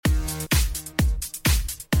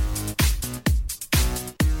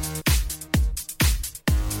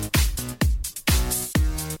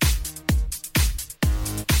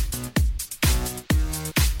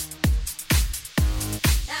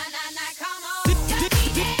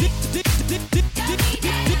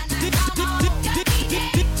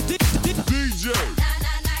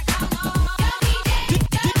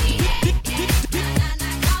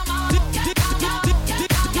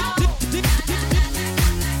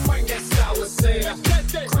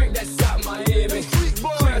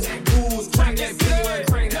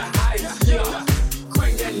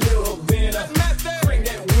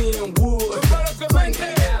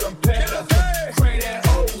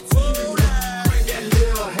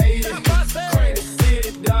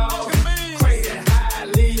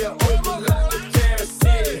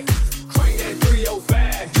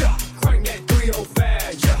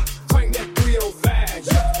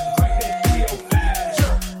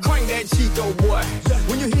that Chico, boy.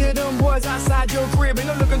 When you hear them boys outside your crib, ain't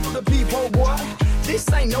no looking through the peephole, boy.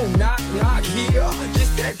 This ain't no knock here. This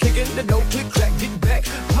that kicking the no click clack, get back,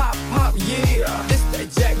 pop, yeah. This that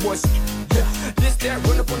Jack boy shit. Yeah. This that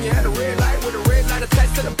run up on you at a red light with a red light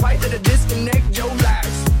attached to the pipe that'll disconnect your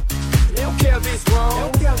lives. They don't care if it's wrong. They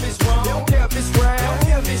don't care if it's wrong. They don't care if it's right. They don't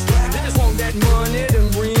care if it's right. They just want that money, them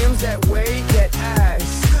rims, that weight, that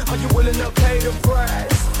ice. Are you willing to pay the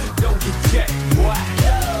price? Don't get jacked, boy.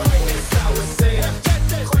 That's how it's said.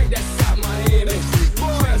 Crank that South Miami.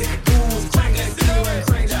 Crank that booze, crank that good,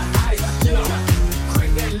 crank that ice.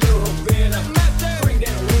 Crank that little bit of crank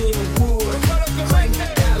that Linwood. Crank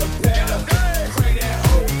that Alabama. Crank that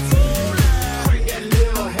OT. Crank that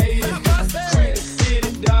little Haiti. Crank the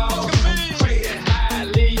city dog. Crank that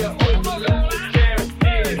Hialeah. Overload the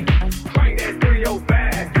Caribbean. Crank that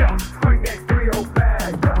 305. Crank that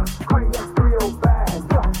 305. Crank that 305.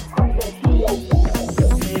 Crank that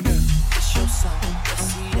 305. Hey girl, it's your song. Let's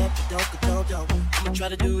see that don't. I'ma try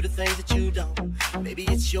to do the things that you don't. Maybe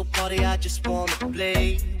it's your party, I just wanna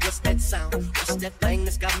play. What's that sound? What's that thing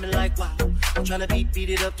that's got me like wow? I'm tryna beat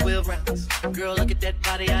it up 12 rounds. Girl, look at that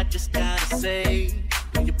body, I just gotta say.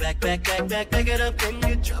 When you back it up, then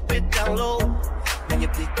you drop it down low. When you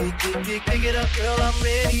pick it up, girl, I'm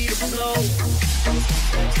ready to blow.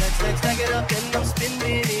 Stack it up, and I'm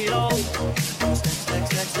spinning it all.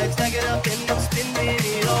 Stack it up, and I'm spinning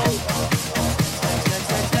it all.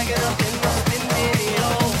 Stack it up, and I'm spinning it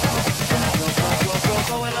all.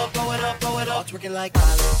 Go it up, twerking like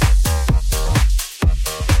Miley.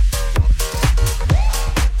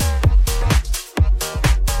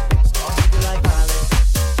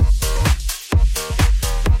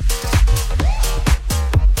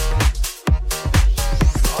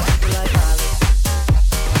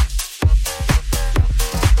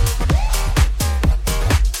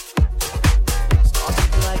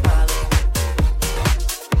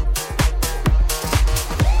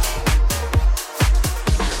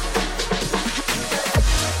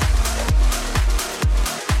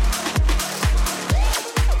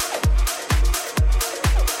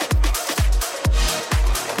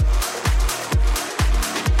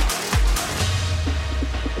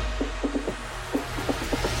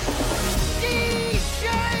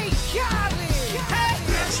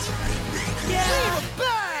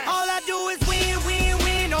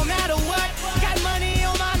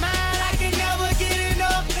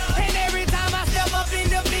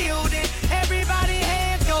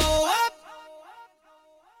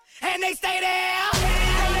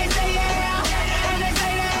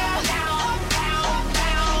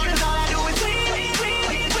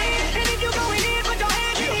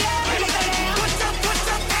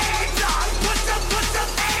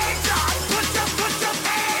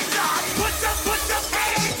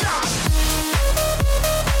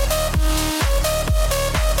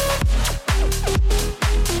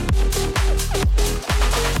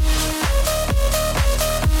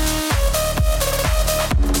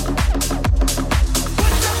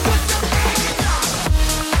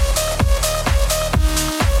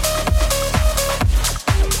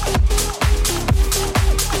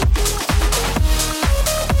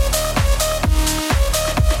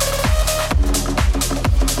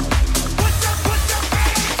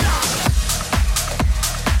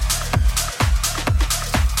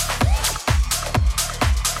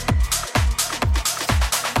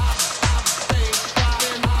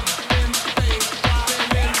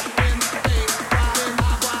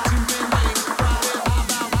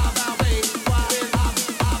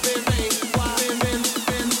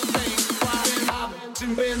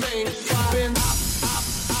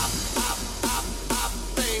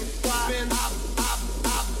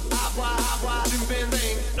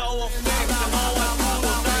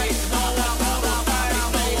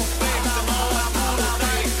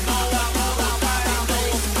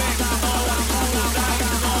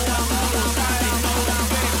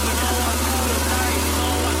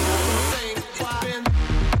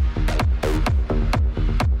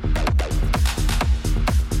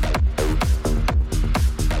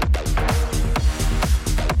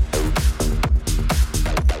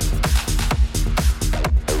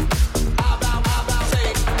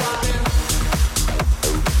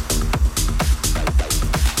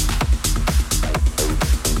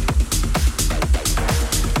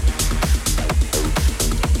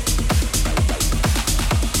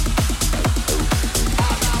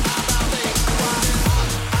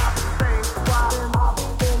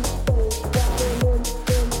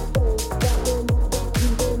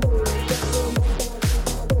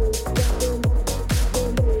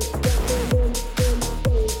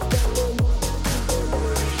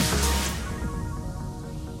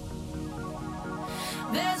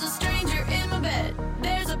 There's a stranger in my bed.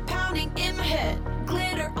 There's a pounding in my head.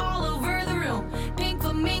 Glitter all over the room. Pink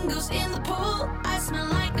flamingos in the pool. I smell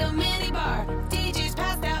like a mini bar. DJ's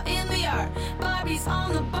passed out in the yard. Bobby's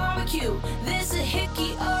on the barbecue. This a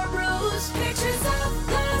hickey or ruse. Pictures of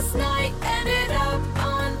last night ended up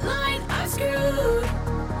online. I'm screwed.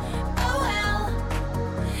 Oh well.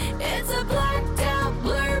 It's a blacked out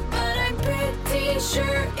blur, but I'm pretty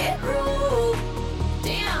sure it ruled.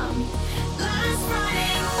 Damn. Last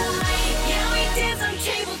Friday night, yeah, we did some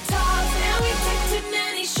tabletops. Now we took too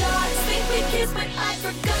many shots. Think we kissed, but I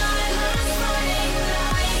forgot. Last Friday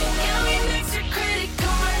night, yeah, we mixed our credit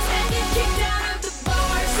cards and get kicked out of the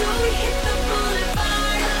bar. So we hit the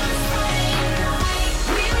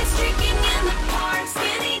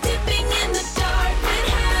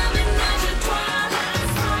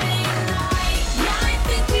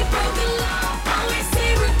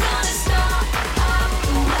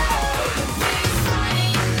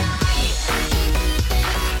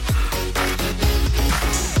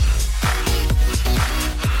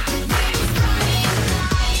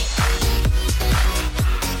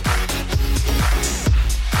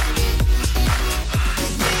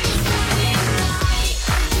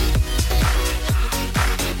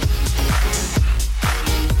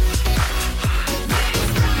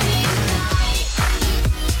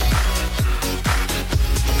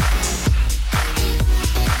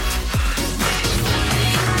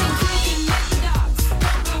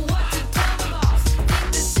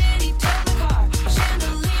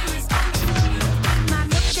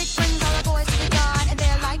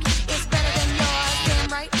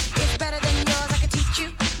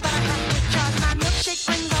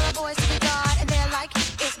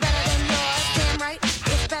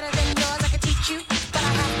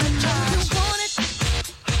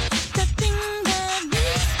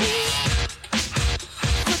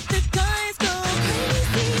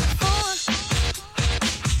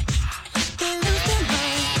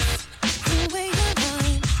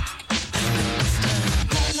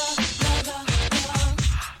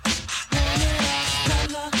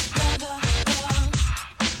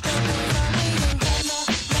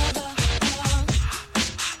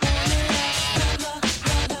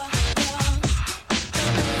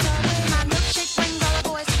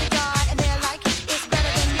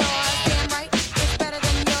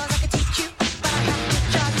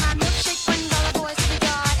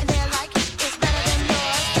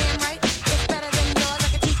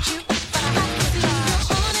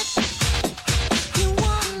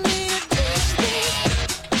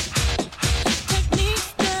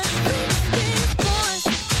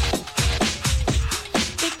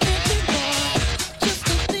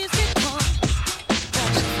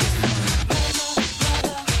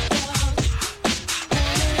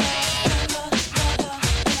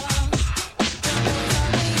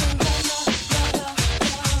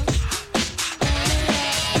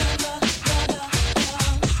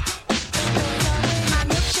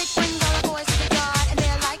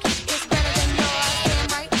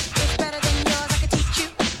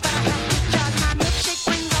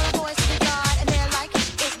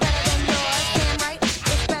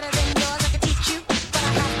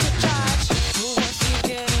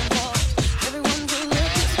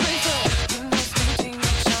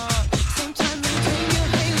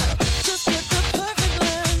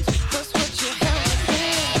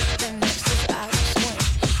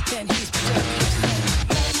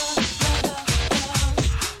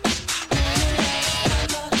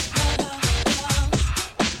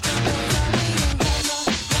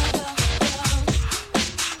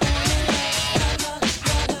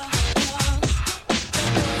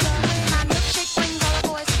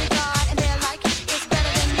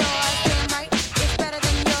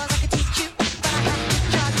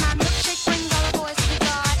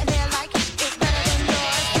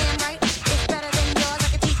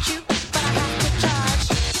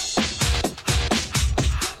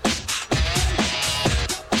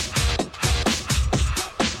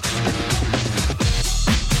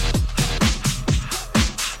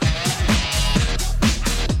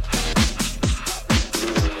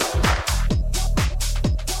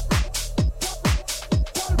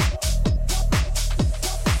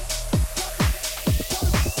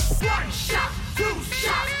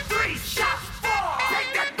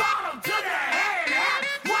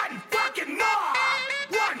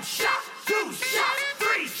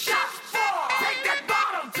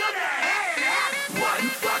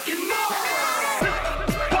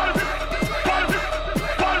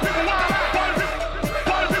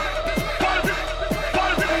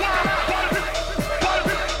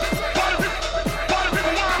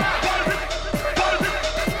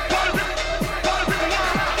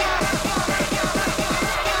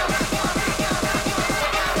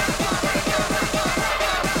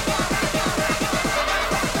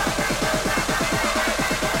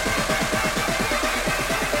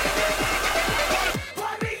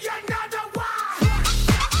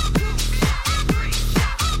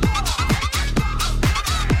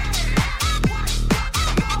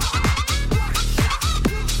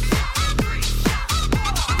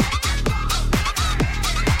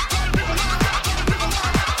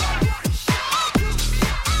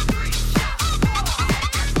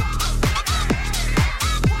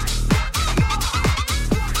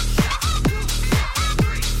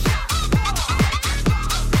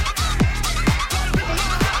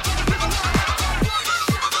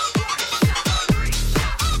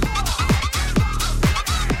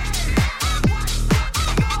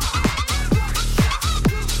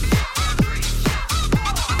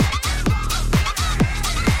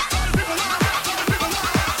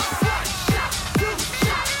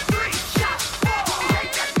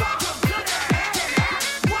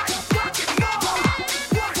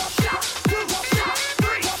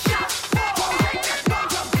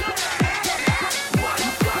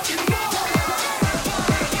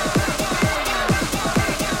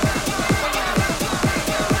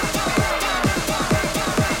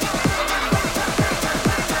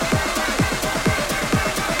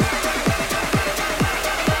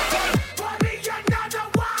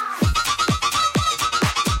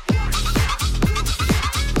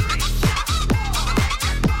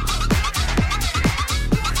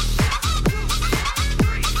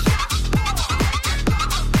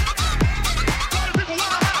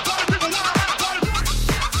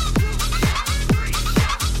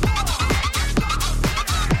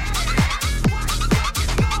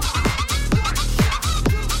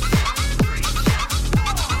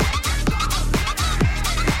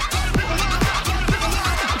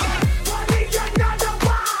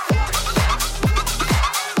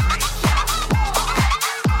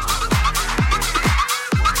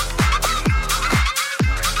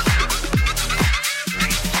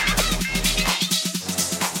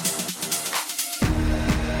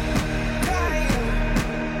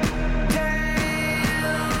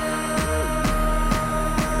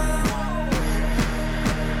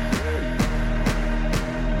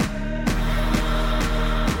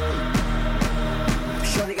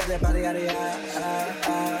that body out of your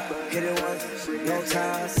hit it once, no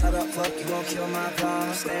time. Shut up, fuck, you gon' kill my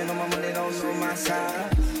vibe. Stand on my money, don't know my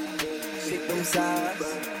side. Pick them sides,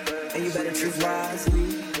 and you better choose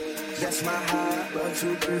wisely. That's my high. 1,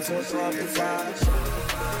 2, 3, 4, 5.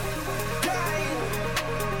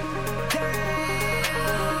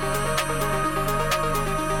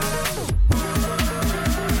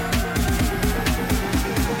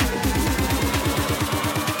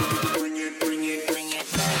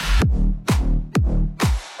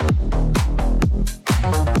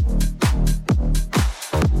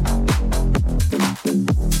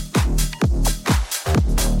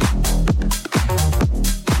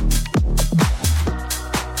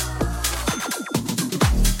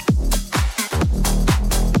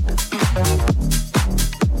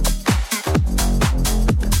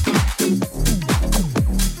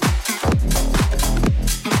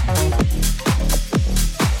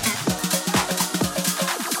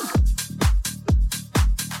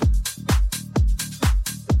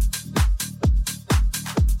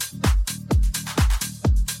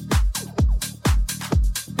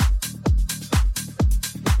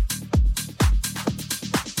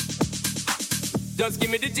 Just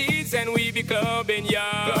give me the G's and we be clubbing, yo.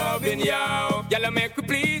 Clubbing, yo. Y'all make we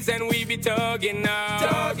please and we be tugging now.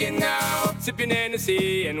 Tugging now. Sipping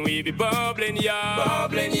Hennessy and we be bubbling, yo.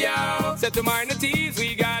 Bubbling, yo. Set to minor T's,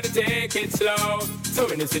 we gotta take it slow. So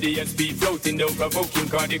in the city, SP floating, though provoking.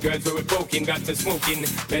 Cause the girls who we're poking got to smoking.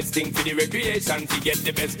 Best thing for the recreation, to get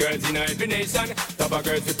the best girls in every nation. Top of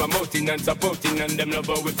girls we promoting and supporting, and them love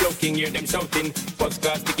how we floating, hear them shouting. First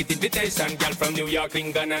class ticket invitation, girl from New York,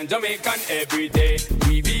 England and Jamaican every day.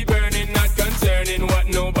 We be burning, not concerning what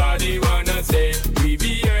nobody wanna say. We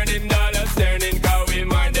be earning dollars, turning, cause we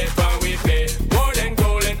mind it when we pay. More than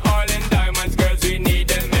gold and oil and diamonds, girls, we need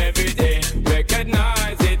them every day.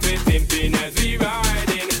 Recognize it, we pimping as we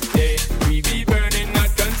riding. Hey, we be burning,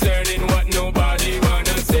 not concerning what nobody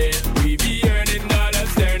wanna say. We be earning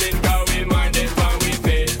dollars, turning, cause we mind it when we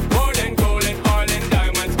pay. More than gold and oil and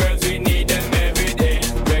diamonds, girls, we need them every day.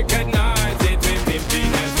 Recognize it, we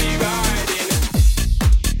pimping as we riding.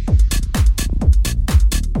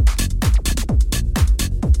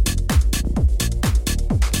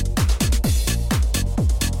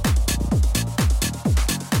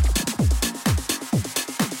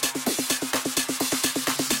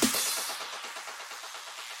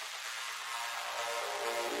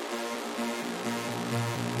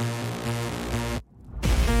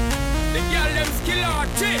 The girl them skill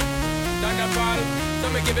archie. Thunderball.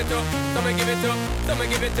 Some give it up, some give it up, some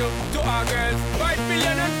give it up to our girls. 5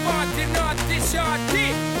 million and 40 naughty shorty.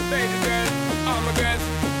 Baby girl, all my girls,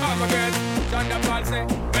 all my girls. Thunderball say,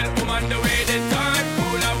 well, woman, the way this time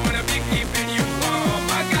cool, I wanna be keeping you warm.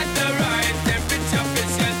 I got the right temperature to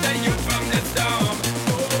shelter you from the storm.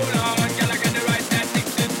 Hold on, girl, I got the right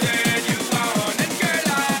tactics to turn you on. And girl,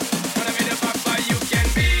 I wanna be the papa, you can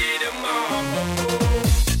be the mom.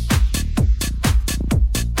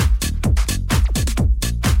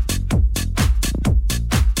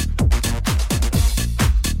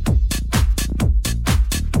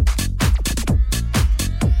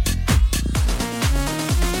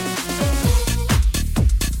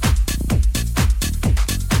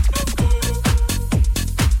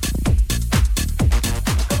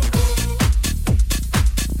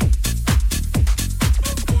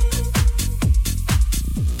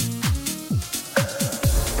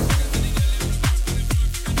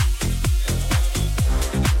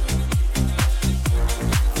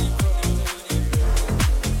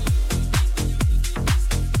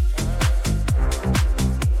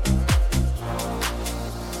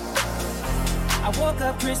 I woke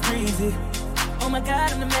up Chris Breezy. Oh my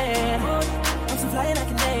God, I'm the man. I'm so fly and I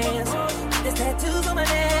can dance. There's tattoos on my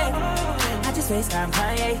neck. I just FaceTime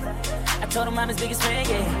Kanye. I told him I'm his biggest fan,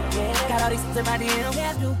 yeah. Got all these in my DM.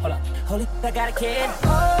 Hold up, holy, I got a kid.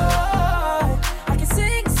 Oh, I can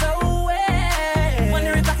sing so well.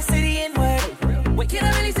 Wonder if I can say the N-word. Wait, can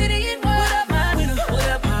I really say the N-word? What up, my winner? What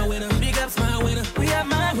up, my winner? Big ups, my winner. We are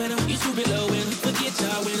my winner. You stupid little winner. Forget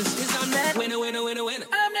y'all winners. 'Cause I'm that winner, winner, winner, winner.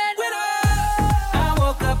 I'm that winner. I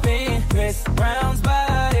woke up in Chris Brown's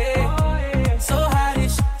body. So hot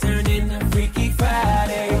it turned into Freaky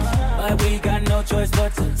Friday. But we got no choice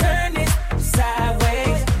but to turn this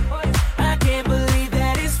sideways. I can't believe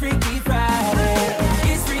that it's Freaky Friday.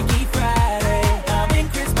 It's Freaky Friday. I'm in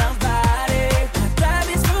Chris Brown's body. I drive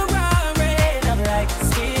his Ferrari and I'm like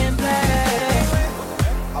skin black.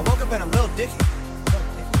 I woke up and I'm Lil Dicky. What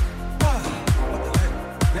the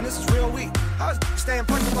heck? Man, this is real weak. I was staying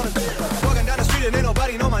parked up on the street. Walking down the street and ain't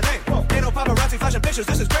nobody know my name. Ain't no paparazzi flashing pictures,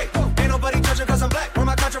 this is great. Ain't nobody judging cause I'm black or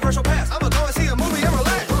my controversial past. I'ma go and see a movie and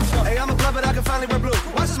relax.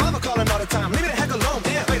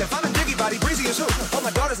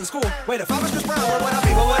 Wait, if I was Chris Brown, what would I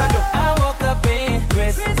be? What would I do? I woke up in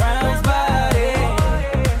Chris Brown's body.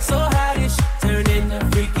 So how this shit turned into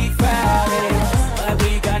Freaky Friday? But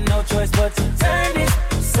we got no choice but to turn this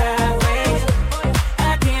sideways.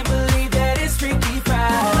 I can't believe that it's Freaky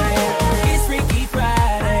Friday. It's Freaky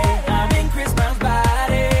Friday. I'm in Chris Brown's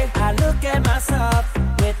body. I look at myself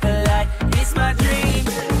with the light. It's my dream.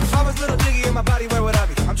 If I was Little Diggy in my body, where would I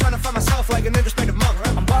be? I'm trying to find myself like an introspective monk.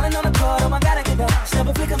 I'm balling on the court, oh I gotta get back. Snap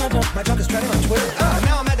a flick of my jump. My junk is trending on Twitter.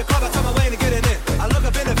 Now I'm at the club, I tell my way to get it in. I look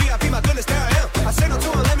up in the VIP, my goodness, there I am. I signal to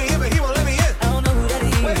him, let me in, but he won't let me in. I don't know who that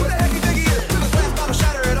is. Wait, who the heck you think he is? Took a glass bottle,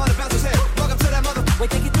 shatter it on the bouncer's head. Welcome to that mother. Wait,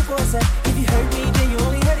 take it through for a sec. If you hurt me, then you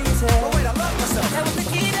only hurt yourself. Oh wait, I love myself. That was the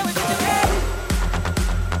key, that was the key.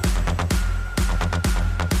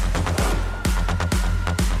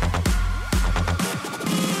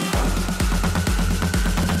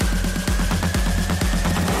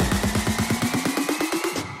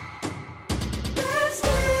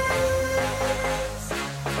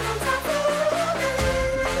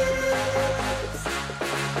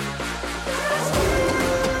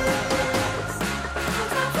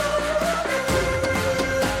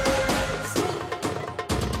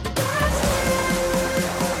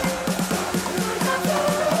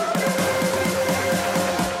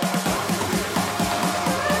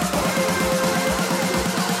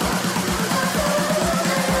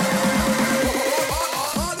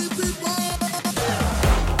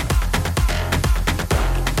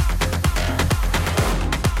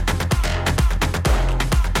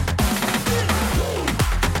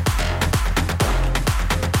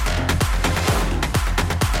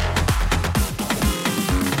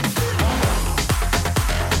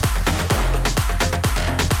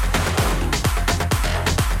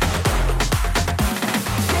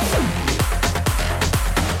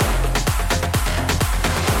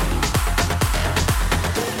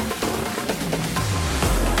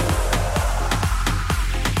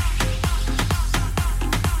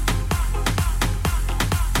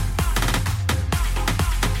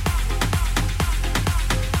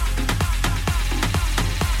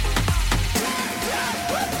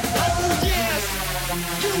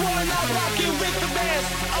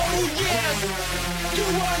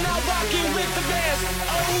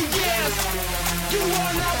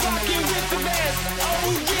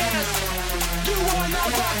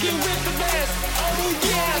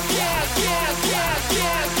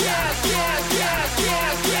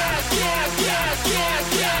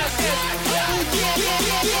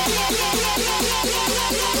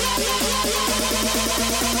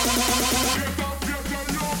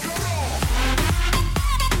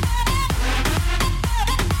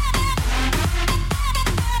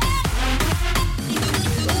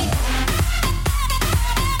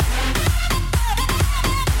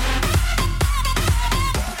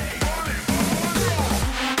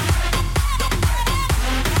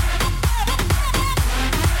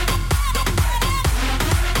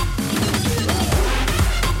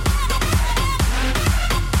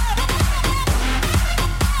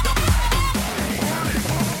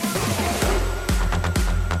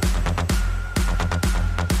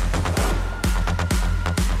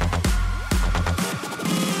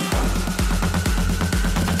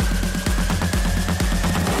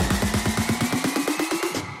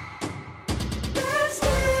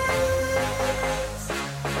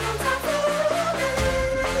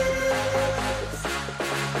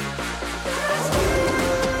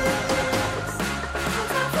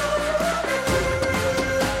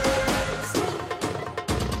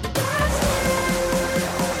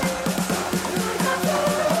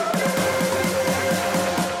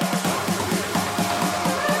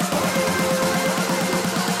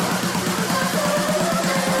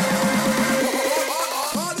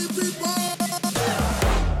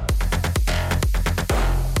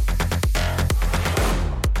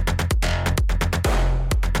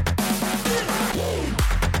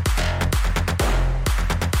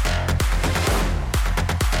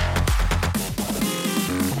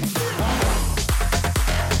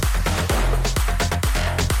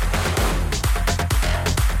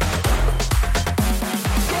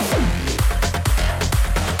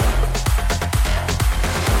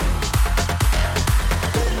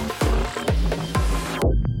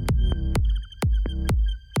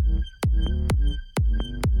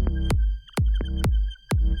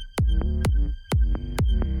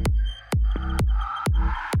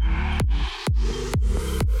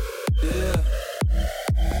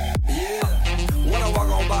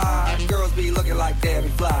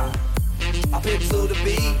 Hop into the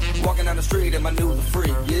beat, walking down the street and my new the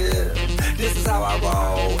free, yeah. This is how I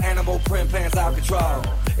roll, animal print pants out control.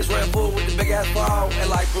 It's Red Bull with the big ass ball, and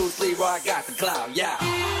like Bruce Lee, I got the clout, yeah.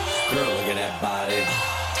 Girl, look at that body.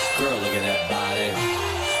 Girl, look at that body.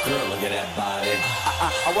 Girl, look at that body.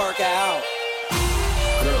 I work out.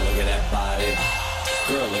 Girl, look at that body.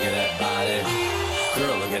 Girl, look at that body.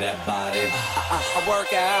 Girl, look at that body. I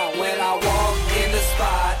work out when I walk in the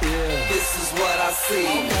spot. Yeah. This is what I see.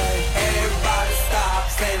 Okay. Everybody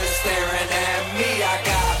stops and is staring at me. I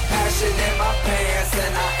got passion in my pants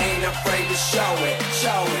and I ain't afraid to show it.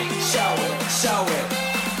 Show it, show it, show it.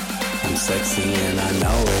 I'm sexy and I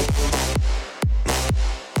know it.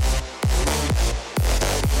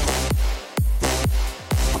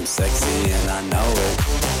 I'm sexy and I know it.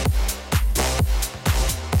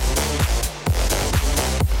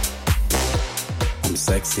 I'm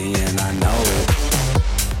sexy and I know it.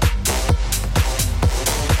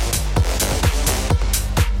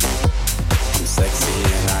 I'm sexy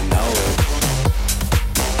and I know it.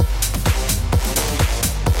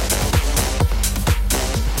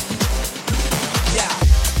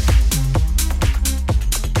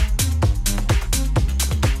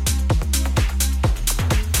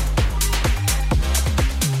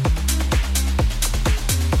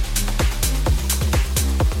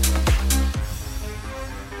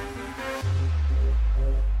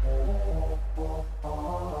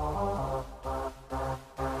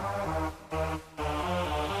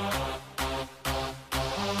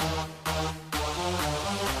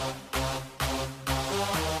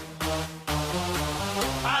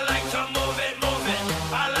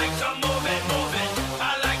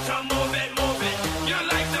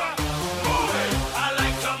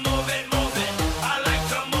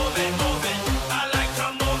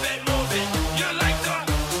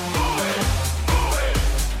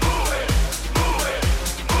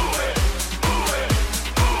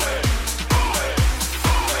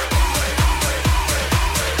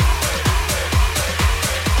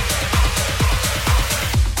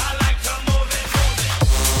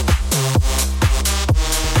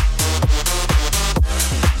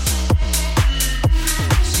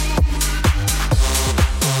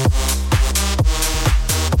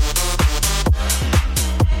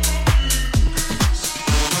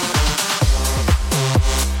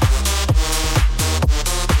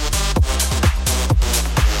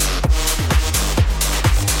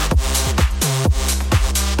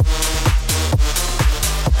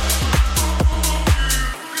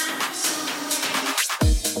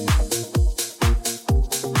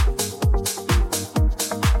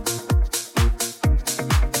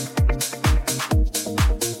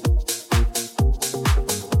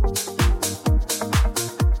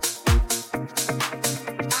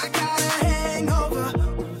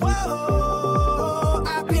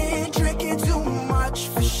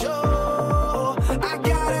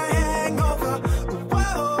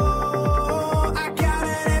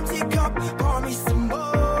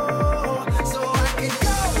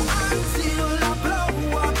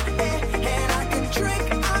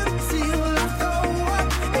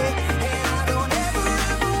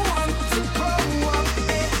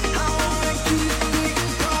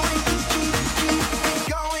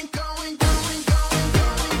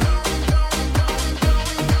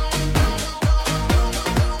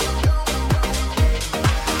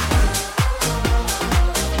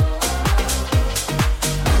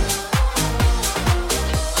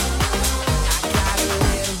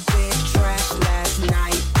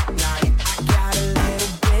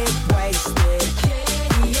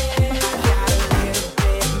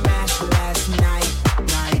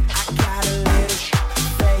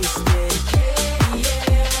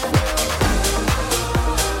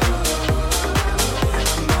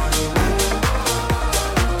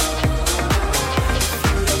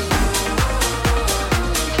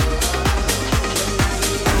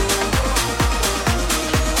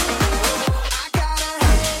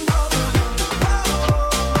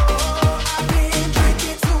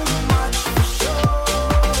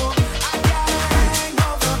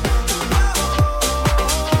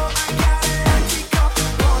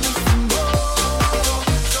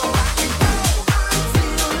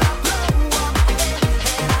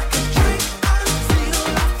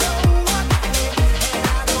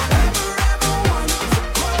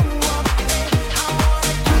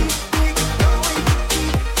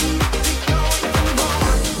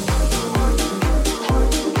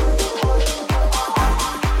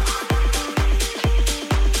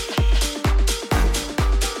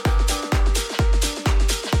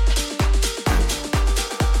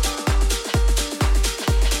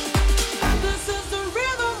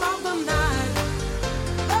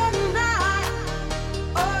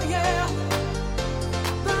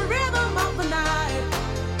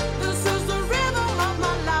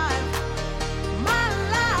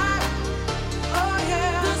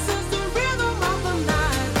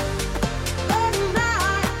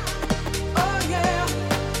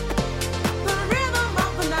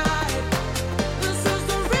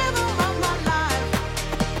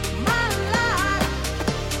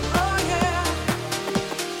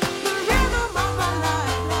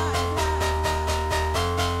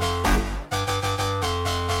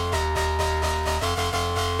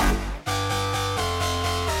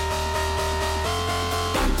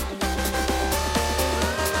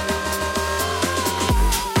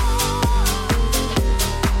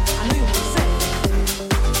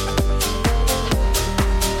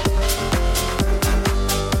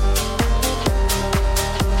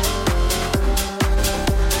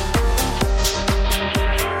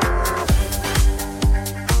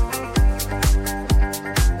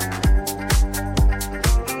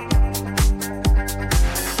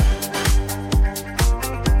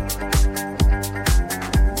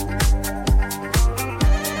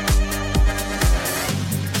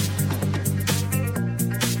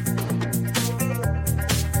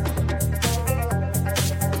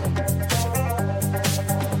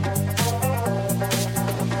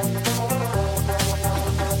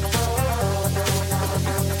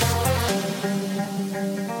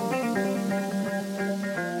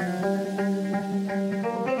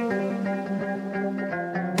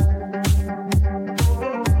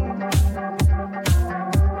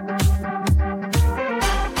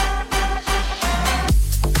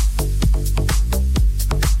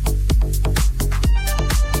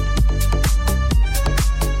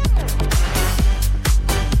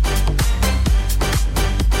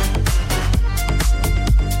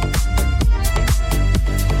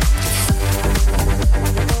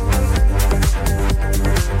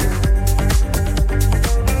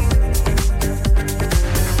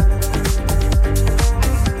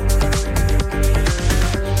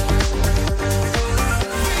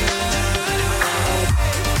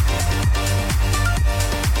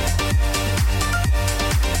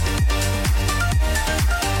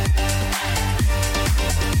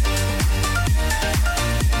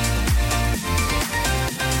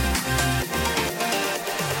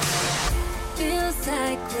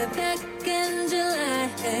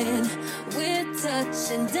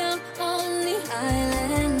 crashing down on the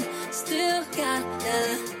island. Still got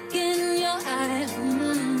that look in your eye.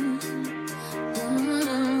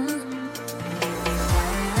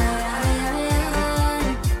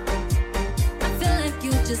 I feel like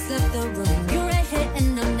you just left the room. You're right here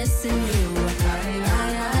and I'm missing you.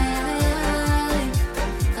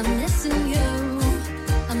 I'm missing you.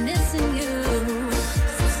 I'm missing you.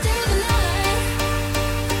 So stay the night.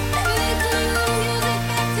 Let me turn the music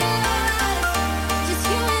back to life. Just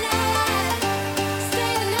you and I.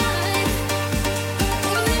 Stay the night.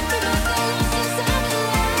 Even if we both get lost inside the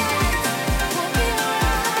lights, we'll be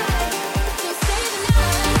alright. So stay the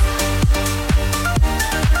night.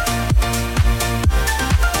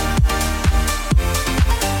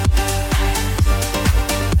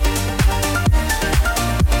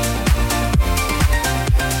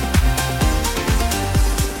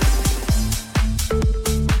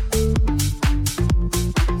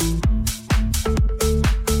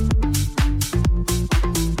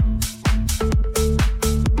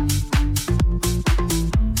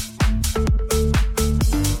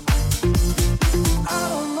 I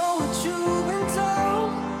don't know what you've been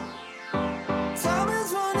told. Time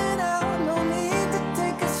is running out, no need to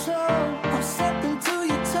take it slow. I'm stepping to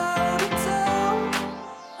you toe to toe.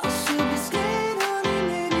 I should be scared, honey,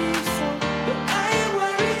 maybe so. But I ain't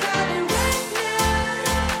worried about it right now.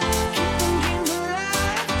 Keeping dreams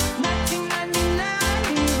alive,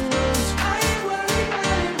 1999 heroes. I ain't worried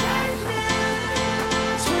about it right now.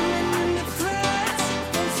 Swimming in the floods,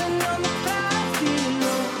 dancing on the clouds, feeling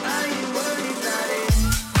low. I ain't worried about it.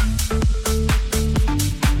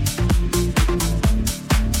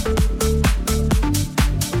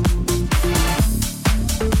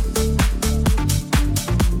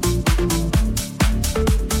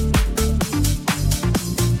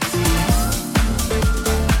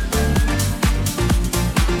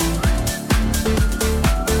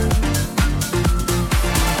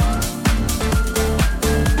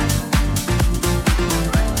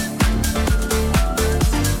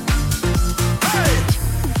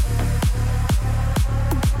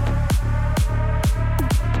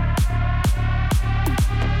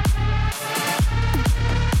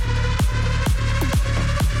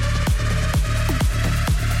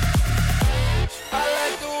 I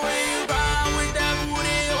like the way you grind with that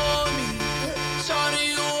booty on me. Shorty,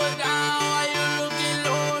 you are down while you looking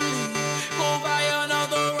lonely. Go buy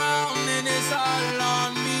another round and it's all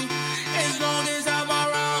on me. As long as I'm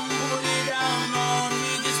around, put it down on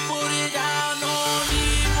me. Just put it down on me.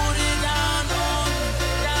 Put it down on me.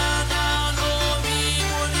 Down, down on me.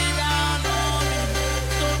 Put it down on me.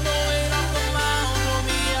 Don't know it off the mound. Told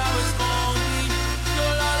me how it's gonna be.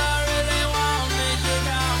 You're all I really want. Lay it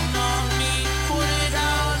down on me. Put it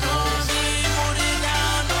down on me. Put it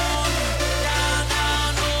down on me. Down,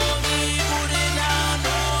 down on me. Put it down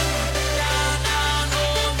on me. Down, down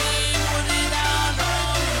on me. Put it down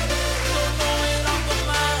on me. Don't know it off the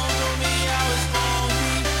mound. Told me how it's gonna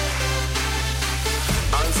be.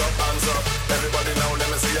 Hands up, hands up. Everybody now, let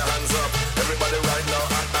me see your hands up. Everybody right now,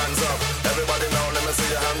 hands up. Everybody now, let me see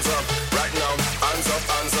your hands up. Right now, hands up,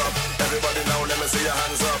 hands up. Everybody now, let me see your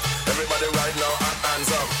hands up. Everybody right now,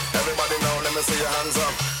 hands up. Everybody now, let me see your hands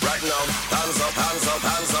up. Right now, hands up, hands up,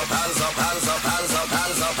 hands up, hands up, hands up, hands up,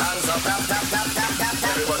 hands up, hands up, tap, tap, tap, tap, tap,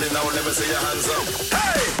 tap. Everybody now, let me see your hands up.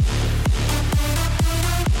 Hey!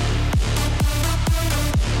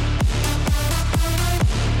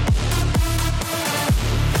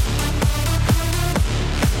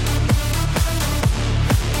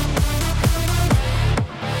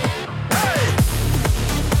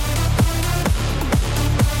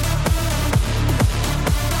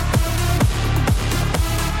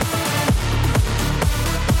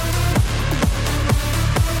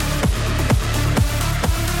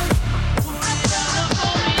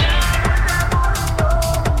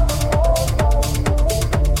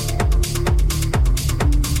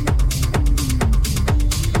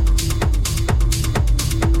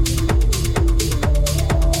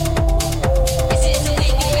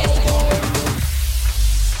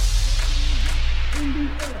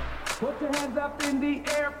 Put your hands up in the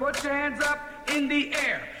air, put your hands up in the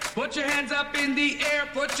air. Put your hands up in the air,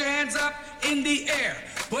 put your hands up in the air.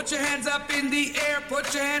 Put your hands up in the air,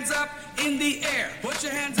 put your hands up in the air. Put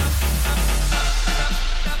your hands up, up, up,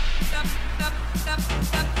 up, up, up, up,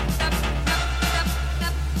 up.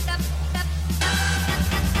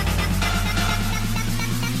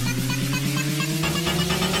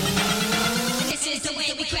 This is the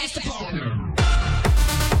way we crash the party.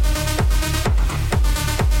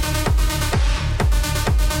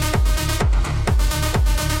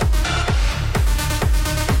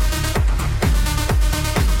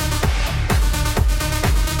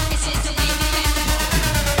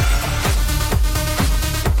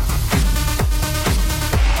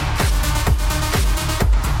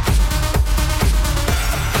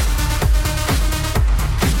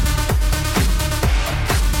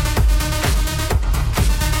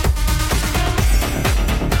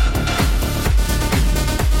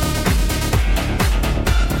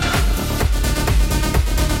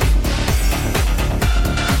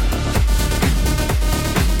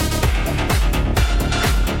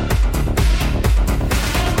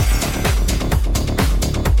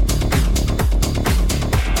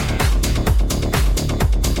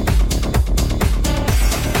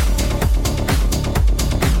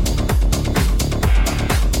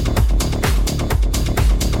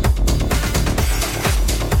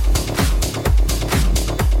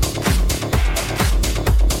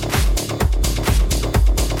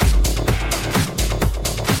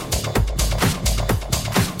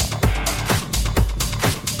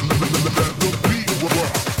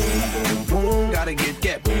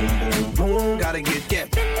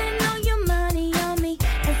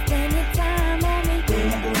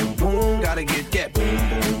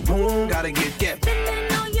 gotta get that.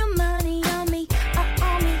 Spending all your money on me,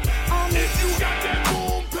 on me, on me. If you got that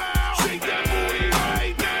boom pow, shake that booty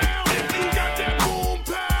right now. If you got that boom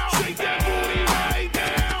pow, shake that booty right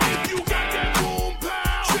now. If you got that boom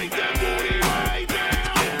pow, shake that booty right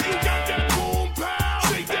now. If you got that boom pow,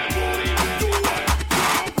 shake that booty. Do it,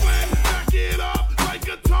 girlfriend, back it up like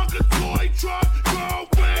a Tonka toy truck.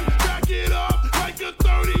 Girlfriend, back it up like a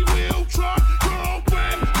 30-wheel truck.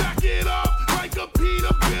 Girlfriend, back it up like a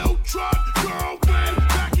Peterbilt truck. Girlfriend,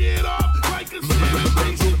 back it up like a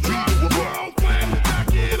sanitation truck. Girlfriend,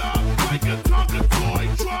 back it up like a Tonka toy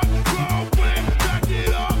truck. Girlfriend, back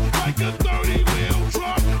it up like a 30-wheel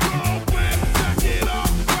truck. Girlfriend, back it up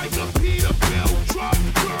like a Peterbilt truck.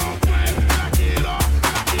 Girlfriend, back it up,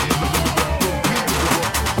 back it up.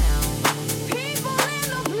 People in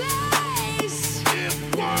the place. If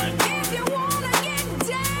what? If you wanna get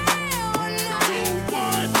down, Do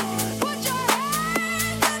what? put your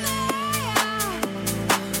hands in the air.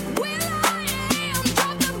 Will I am,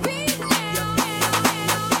 drop the beat now.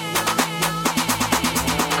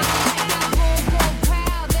 Boom, boom,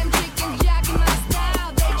 pow, them chickens jacking my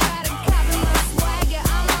style. They try to copy my swagger.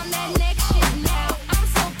 I'm on that next shit now. I'm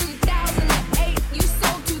so 2008, you so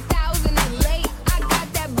 2000 and late. I got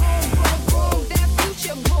that boom, boom, boom, that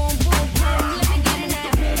future boom, boom, boom. Let me get in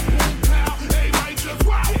that boom, boom. Hey, right, just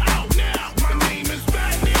wow out now. My name is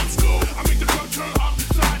Batman School. I make the club turn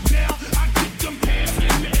upside down. I keep them hands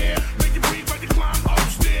in the air. Make you breathe like you climb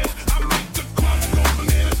upstairs. I make the club go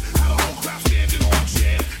bananas. Have the whole crowd standing on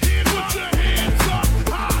chairs. Put your hands up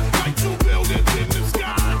high like two buildings in the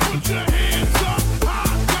sky. Put your hands up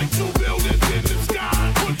high like two buildings in the sky.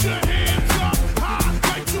 Put your hands up high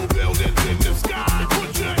like two buildings in the sky.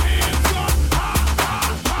 Put your hands up high,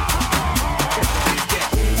 high, high,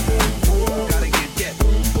 Gotta get that.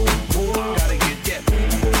 Gotta get that.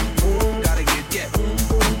 Gotta get that.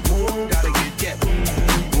 Gotta get that.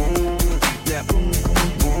 That.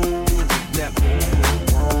 That.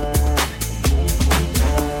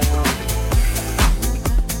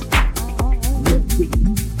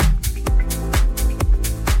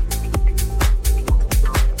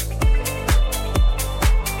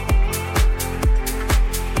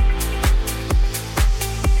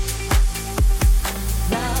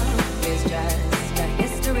 Love is just a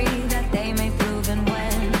history that they may prove, and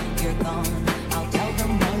when you're gone, I'll tell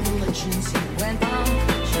them all the legends you went on.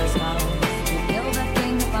 Sure smiles to kill the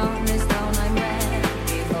king upon his throne. I'm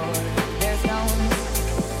ready for their stones.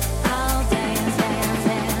 I'll dance, dance,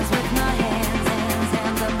 dance with my hands, hands,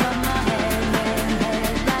 hands above my head,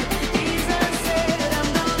 head, like Jesus said. I'm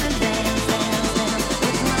gonna dance, dance, dance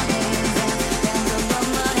with my hands, hands above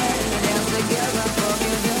my head, dance together,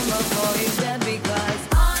 forgive him before he's dead, because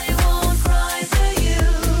I won't cry for you.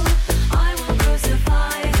 I won't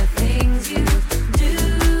crucify the things you do.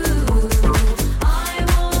 I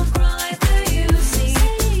won't cry for you. See,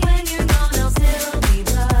 when you're gone, I'll still be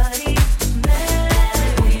bloody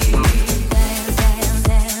Mary. Dance, dance,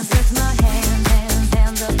 dance with my hands, hands,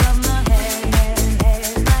 hands above my head,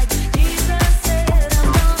 head, like Jesus said. I'm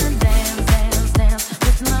gonna dance, dance, dance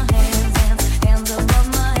with my hands, hands above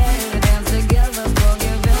my head, dance together,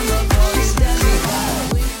 forgive him before he's dead, because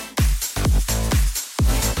we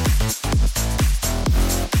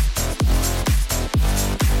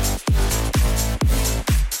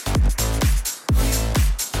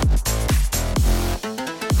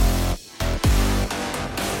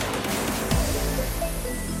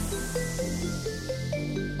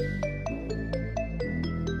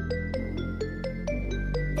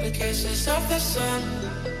The kisses of the sun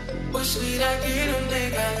were sweet, I didn't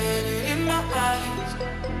think I let it in my eyes.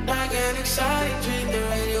 Like an exciting dream, the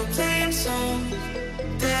radio playing songs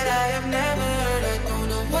that I have never heard. I don't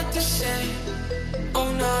know what to say.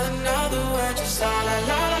 Oh, not another word, just la la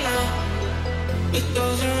la la la. It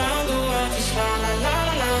goes around the world, just la la la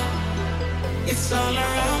la la. It's all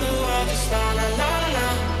around the world, just la la la la la.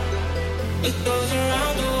 It goes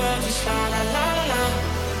around the world, just la la la la la.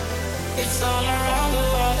 It's all around the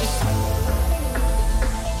world, just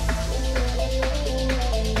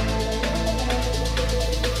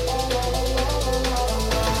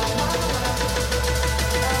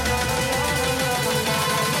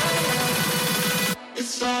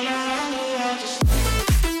it's all around the world, just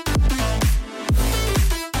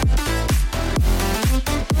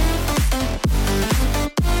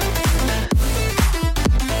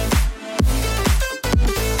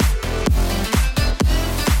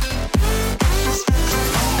Just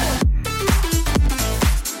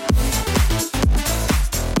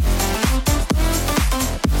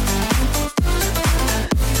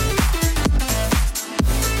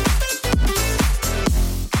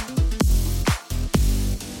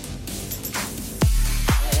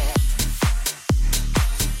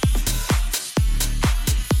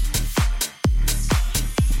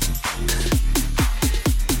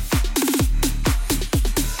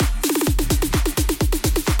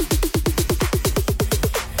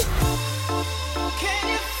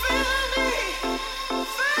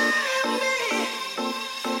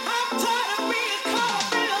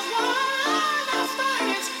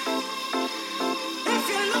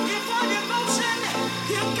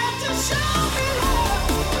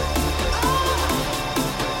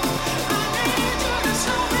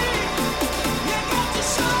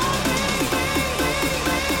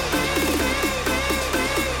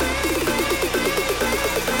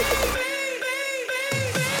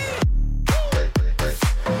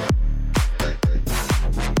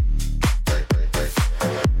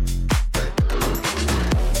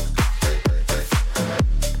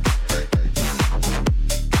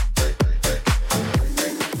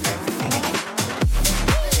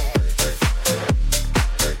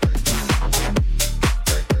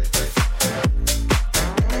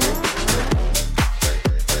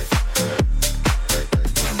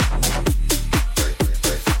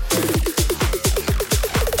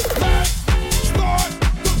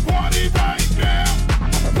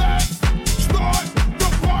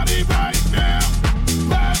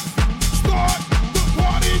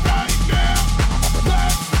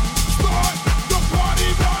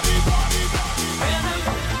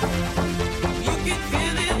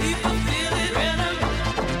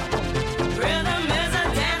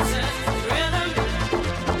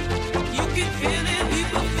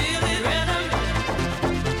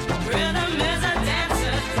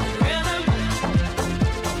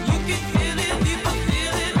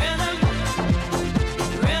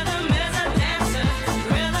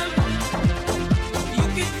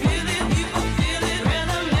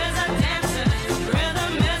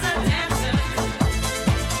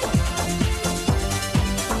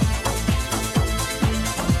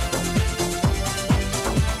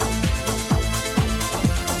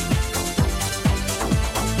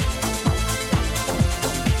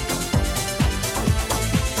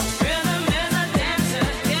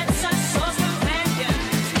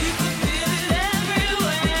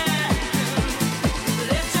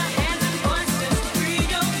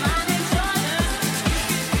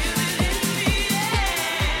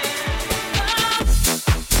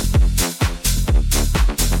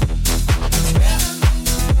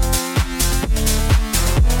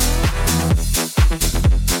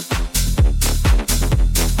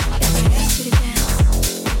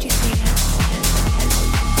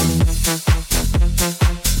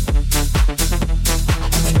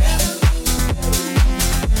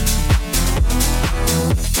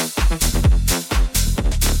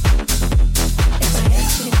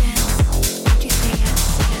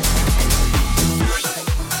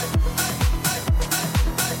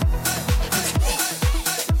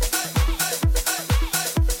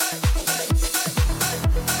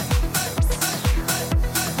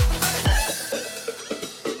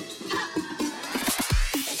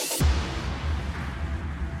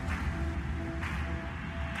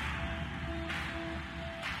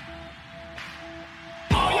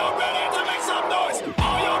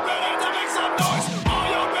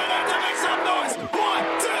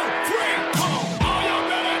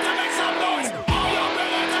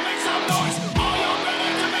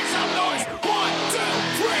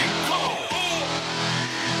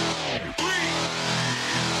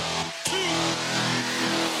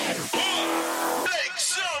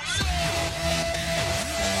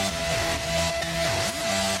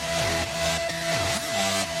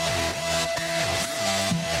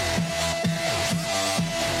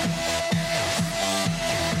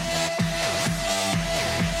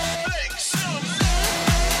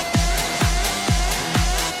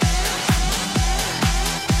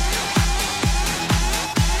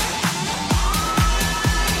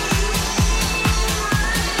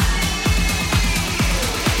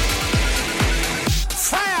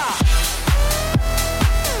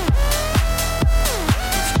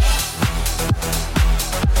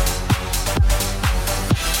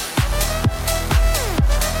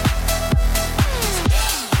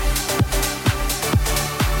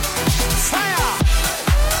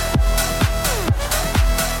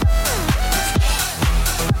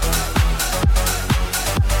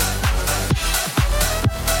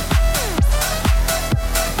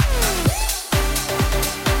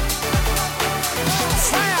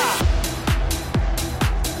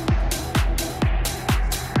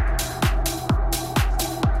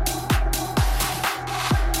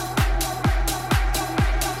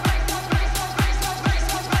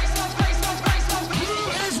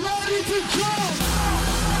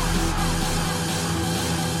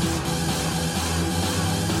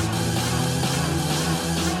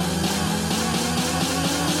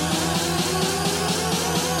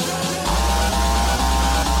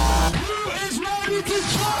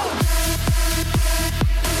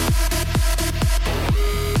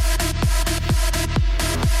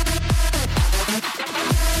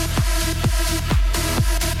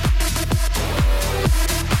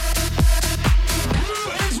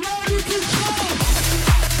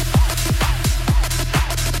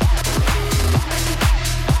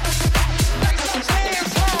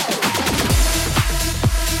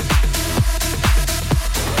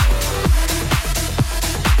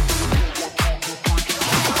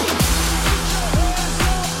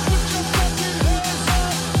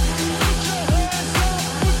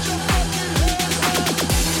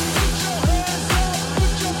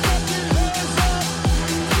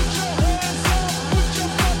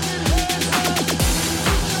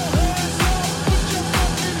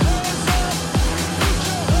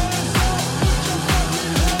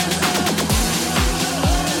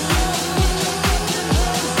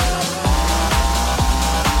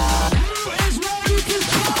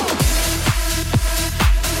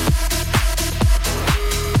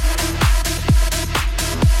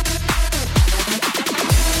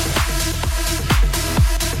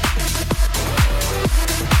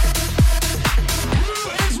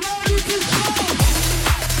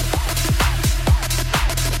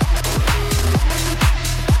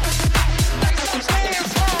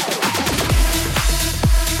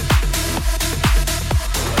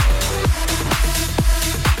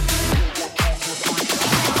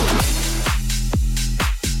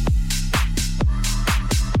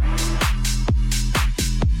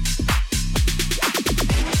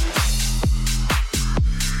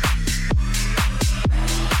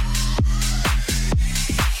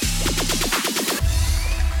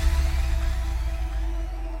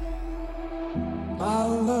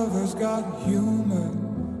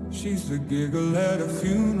She's a giggle at a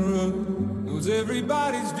funeral, knows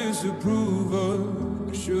everybody's disapproval.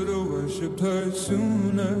 I should've worshipped her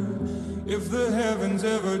sooner. If the heavens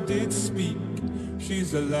ever did speak,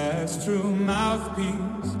 she's the last true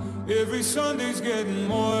mouthpiece. Every Sunday's getting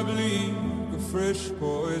more bleak, a fresh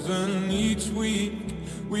poison each week.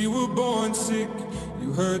 We were born sick,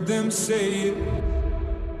 you heard them say it.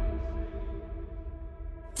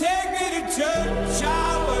 Take me to church,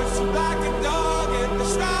 I worship like a dog at the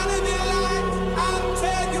shrine of your light. I'll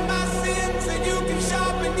tell you my sins so you can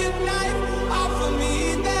sharpen your knife. Offer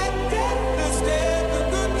me that deathless death, the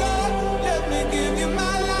good God, let me give you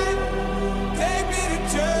my life. Take me to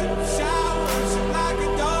church, I worship like a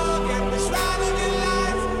dog at the shrine of your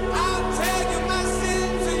life. I'll tell you my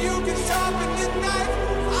sins so you can sharpen your knife.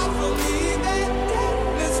 Offer me that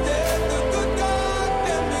deathless death, the good God,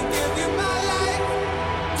 let me give you my life.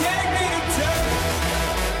 Take me to church.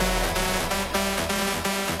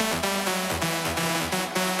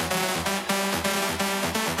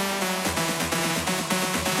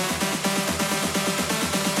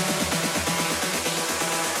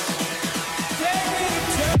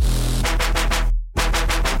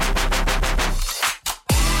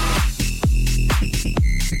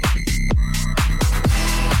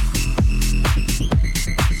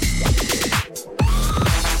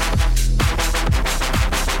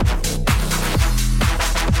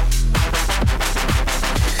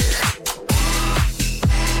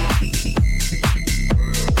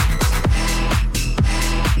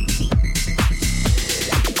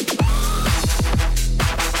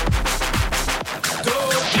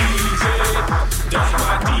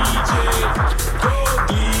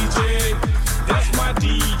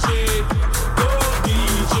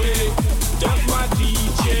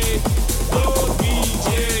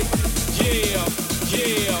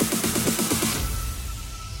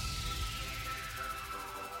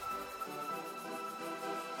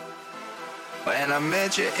 When I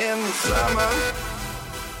met you in the summer,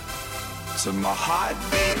 to my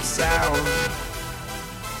heartbeat sound,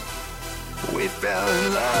 we fell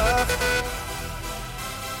in love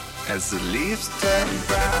as the leaves turn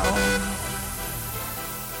brown.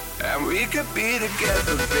 And we could be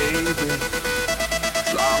together, baby,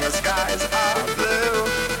 as long as skies are blue.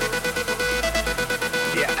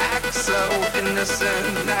 You act so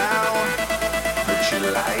innocent now, but you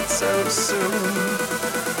lied so soon.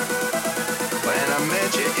 When I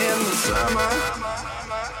met you in the summer,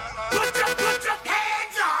 put your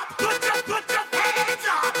hands up, put your hands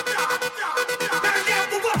up, better get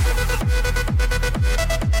the work.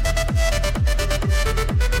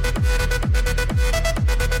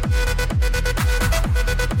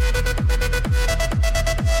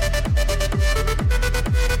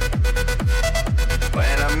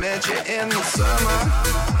 in the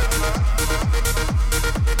summer.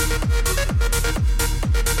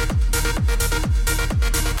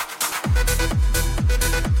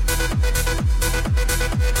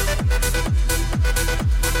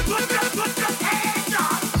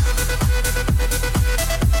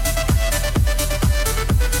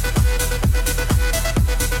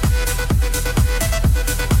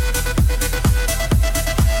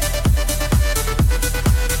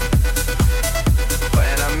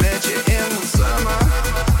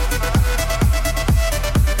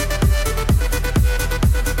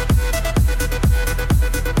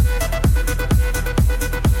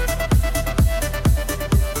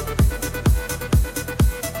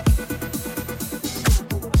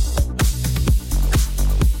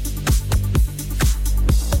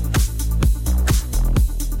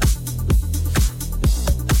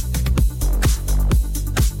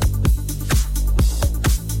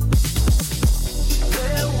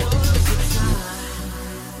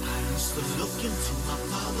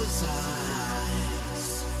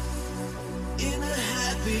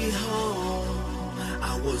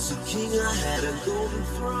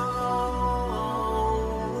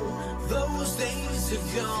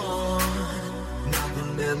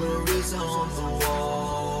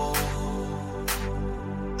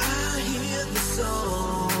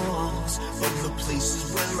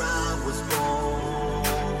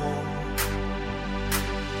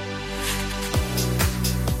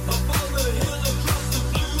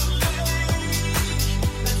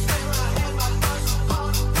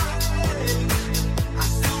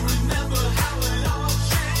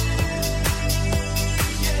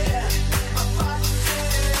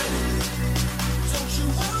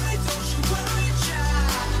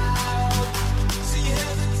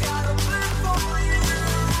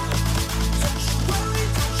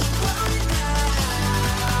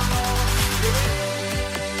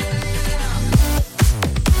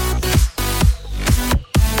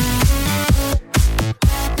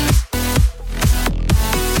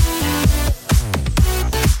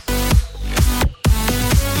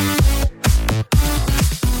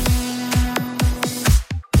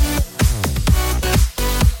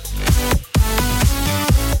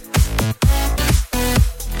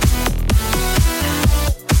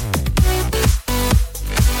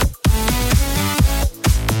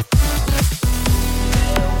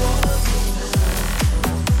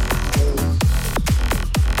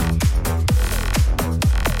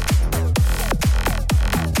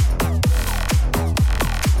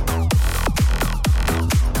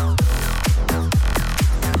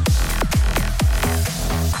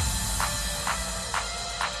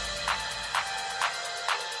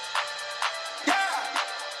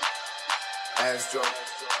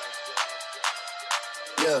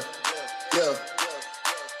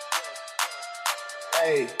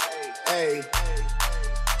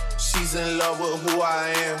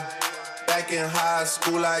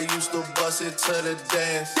 School, I used to bust it to the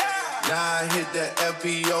dance. Now I hit the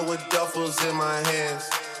FBO with duffels in my hands.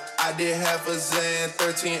 I did half a Zan,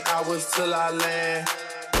 13 hours till I land.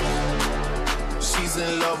 She's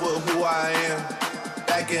in love with who I am.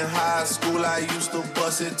 Back in high school, I used to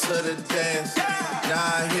bust it to the dance. Now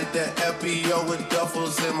I hit the FBO with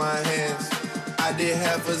duffels in my hands. I did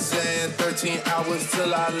half a Zan, 13 hours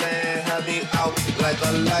till I land. Had me out like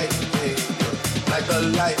a light, hey, like a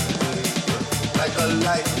light. Like a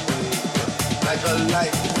light, like a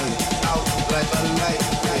light, out like a light,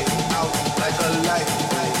 out like a light.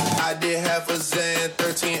 I did half a Zan,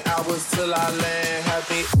 13 hours till I land.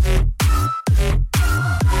 Happy.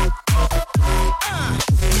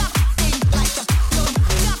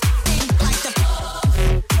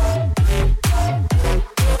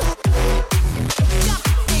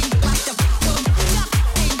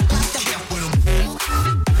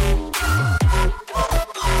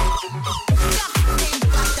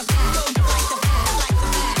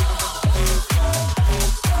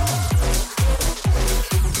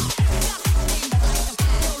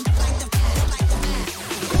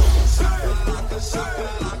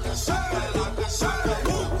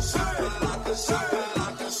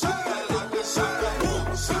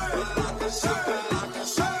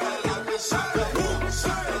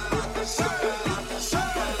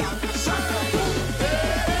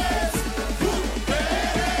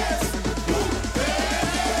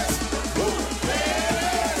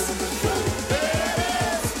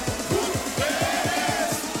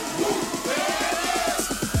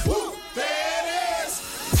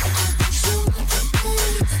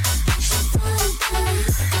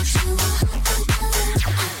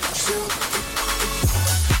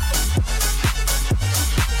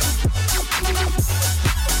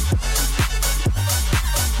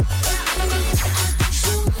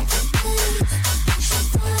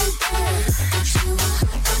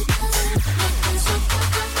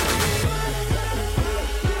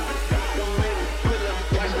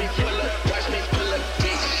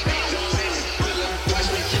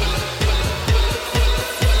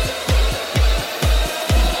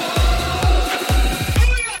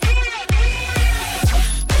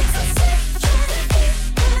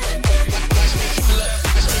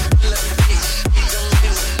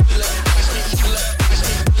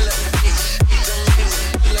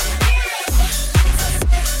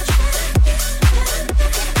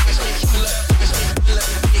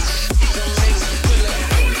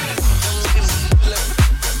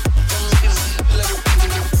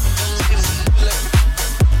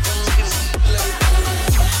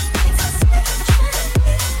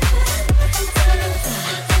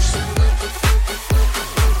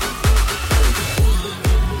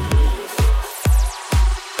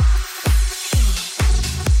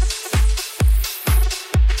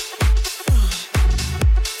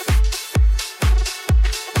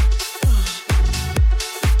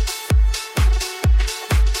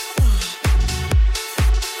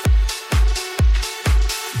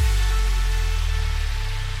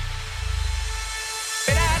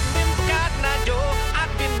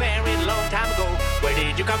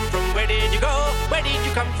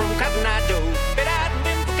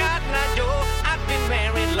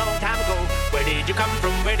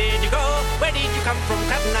 did you come from,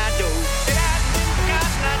 Cotton Eye Joe? Said I've been from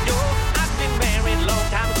Cotton Eye Joe. I've been married a long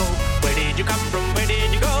time ago. Where did you come from? Where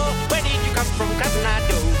did you go? Where did you come from, Cotton Eye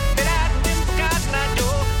Joe? Said I've been from Cotton Eye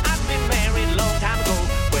Joe. I've been married a long time ago.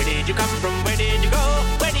 Where did you come from? Where did you go?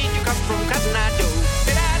 Where did you come from, Cotton Eye Joe?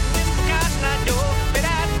 Said I've been from Cotton Eye Joe. Said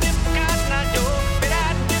I've been from Cotton Eye Joe. Said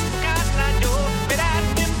I've been from Cotton Eye Joe. Said I've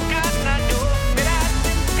been from Cotton Eye Joe. Said I've been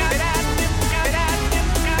from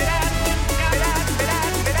Cotton Eye Joe.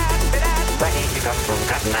 Where did you come from,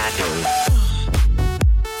 Cotton Eye Joe?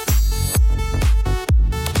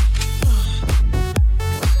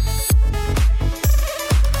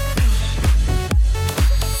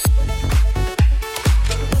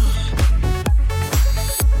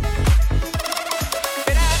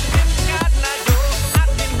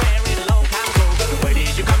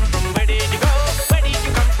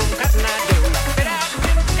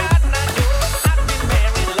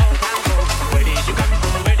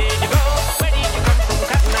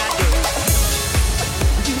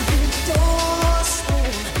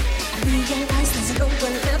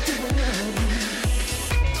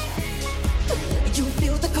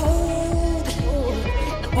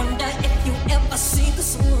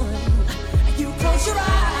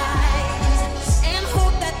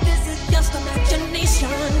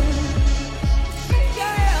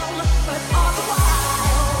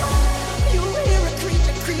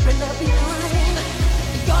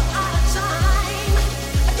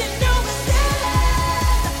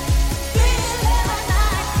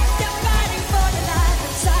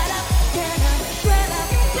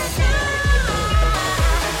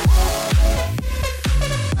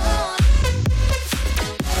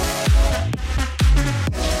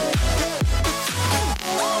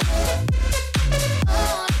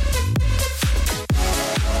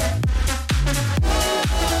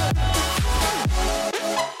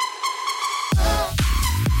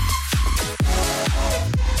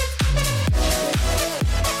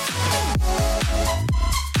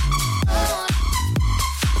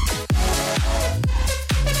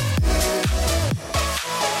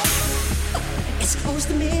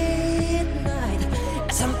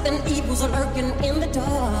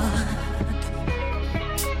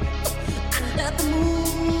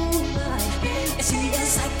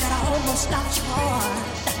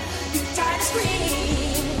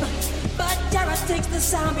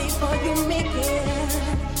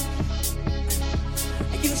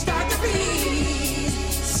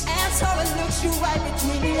 You right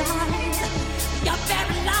between the eyes. Your